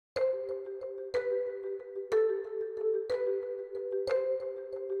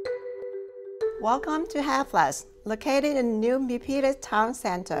Welcome to Hair Plus, located in New Milpitas Town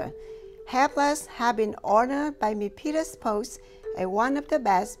Center. Hair Plus have been honored by Milpitas Post as one of the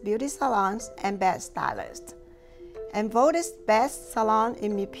best beauty salons and best stylists, and voted best salon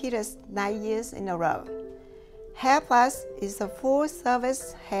in Milpitas 9 years in a row. Hair Plus is a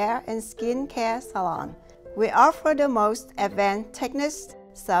full-service hair and skin care salon. We offer the most advanced techniques,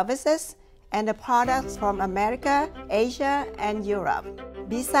 services, and the products from America, Asia, and Europe.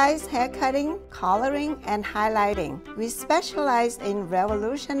 Besides hair cutting, coloring, and highlighting, we specialize in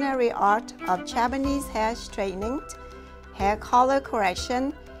revolutionary art of Japanese hair straightening, hair color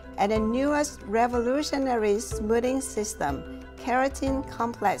correction, and the newest revolutionary smoothing system, keratin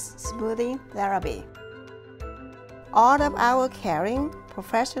complex smoothing therapy. All of our caring,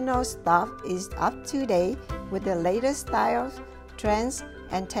 professional staff is up to date with the latest styles, trends,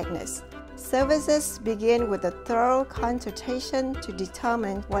 and techniques. Services begin with a thorough consultation to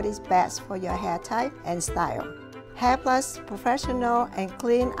determine what is best for your hair type and style. Hair Plus' professional and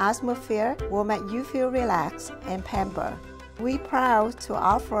clean atmosphere will make you feel relaxed and pampered. We're proud to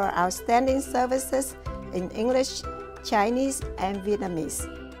offer outstanding services in English, Chinese, and Vietnamese.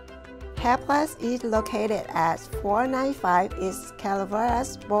 Hair Plus is located at 495 East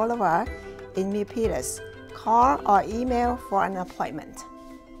Calaveras Boulevard in Milpitas. Call or email for an appointment.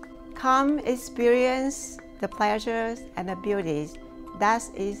 Come experience the pleasures and the beauties that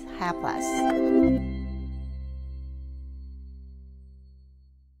is Hair Plus.